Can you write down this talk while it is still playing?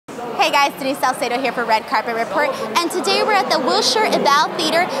Hey guys, Denice Salcedo here for Red Carpet Report, and today we're at the Wilshire Ebell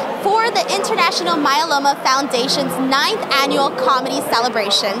Theater for the International Myeloma Foundation's 9th annual comedy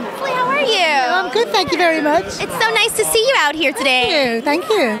celebration. Lesley, how are you? I'm good, thank you very much. It's so nice to see you out here today. Thank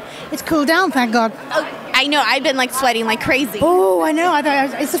you. It's cooled down, thank God. Oh, I know, I've been like sweating like crazy. Oh, I know,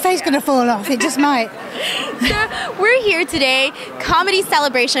 is the face going to fall off? It just might. So, we're here today, comedy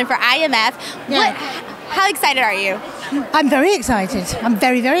celebration for IMF. Yeah. How excited are you? I'm very excited. I'm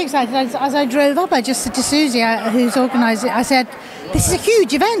very, very excited. As I drove up, I just said to Susie, who's organised it, I said, this is a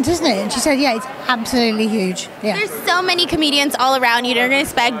huge event, isn't it? And she said, yeah, it's absolutely huge. Yeah. There's so many comedians all around you. You're going to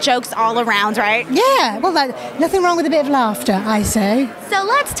expect jokes all around, right? Yeah, well, nothing wrong with a bit of laughter, I say. So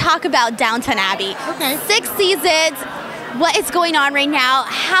let's talk about Downton Abbey. Okay. 6 seasons. What is going on right now?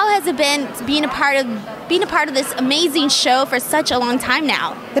 How has it been being a part of this amazing show for such a long time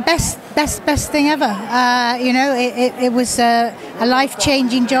now? The best thing ever. It was a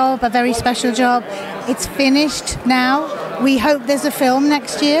life-changing job, a very special job. It's finished now. We hope there's a film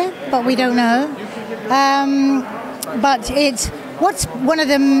next year, but we don't know. What's one of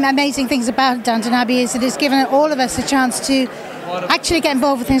the amazing things about Downton Abbey is that it's given all of us a chance to actually get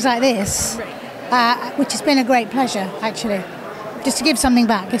involved with things like this. Which has been a great pleasure, actually. Just to give something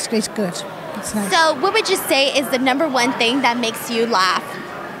back, it's good. It's nice. So, what would you say is the #1 thing that makes you laugh?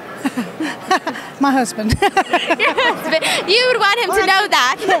 My husband. Your husband. You would want him to know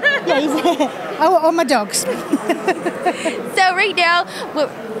that. Oh, my dogs. So, right now,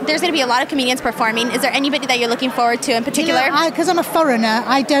 there's going to be a lot of comedians performing. Is there anybody that you're looking forward to in particular? Because I'm a foreigner,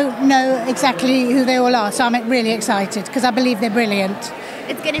 I don't know exactly who they all are, so I'm really excited because I believe they're brilliant.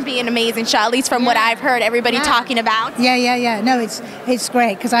 It's going to be an amazing show, at least from what I've heard everybody talking about. Yeah. No, it's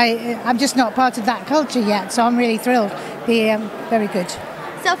great because I'm just not part of that culture yet, so I'm really thrilled. Very good.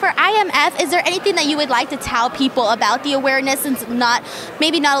 So for IMF, is there anything that you would like to tell people about the awareness, since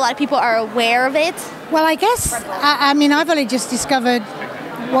maybe not a lot of people are aware of it? Well, I guess, I've only just discovered,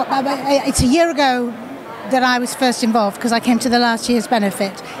 it's a year ago that I was first involved because I came to the last year's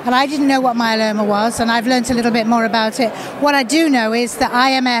benefit and I didn't know what myeloma was, and I've learned a little bit more about it. What I do know is that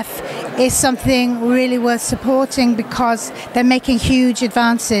IMF is something really worth supporting because they're making huge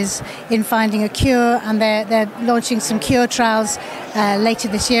advances in finding a cure, and they're launching some cure trials later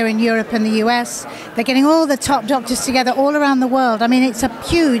this year in Europe and the US. They're getting all the top doctors together all around the world. I mean, it's a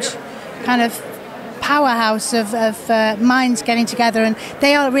huge kind of powerhouse of minds getting together, and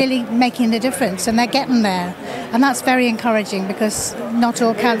they are really making a difference, and they're getting there, and that's very encouraging because not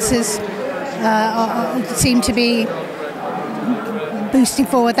all cancers seem to be boosting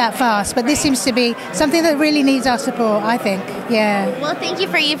forward that fast, but this seems to be something that really needs our support, I think. Yeah. Well, thank you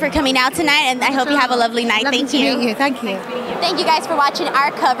for coming out tonight, and I hope you have a lovely night. Lovely Thank to you. meet you. Thank you. Thank you guys for watching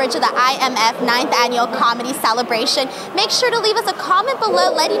our coverage of the IMF 9th Annual Comedy Celebration. Make sure to leave us a comment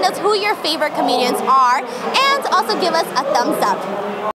below letting us who your favorite comedians are, and also give us a thumbs up.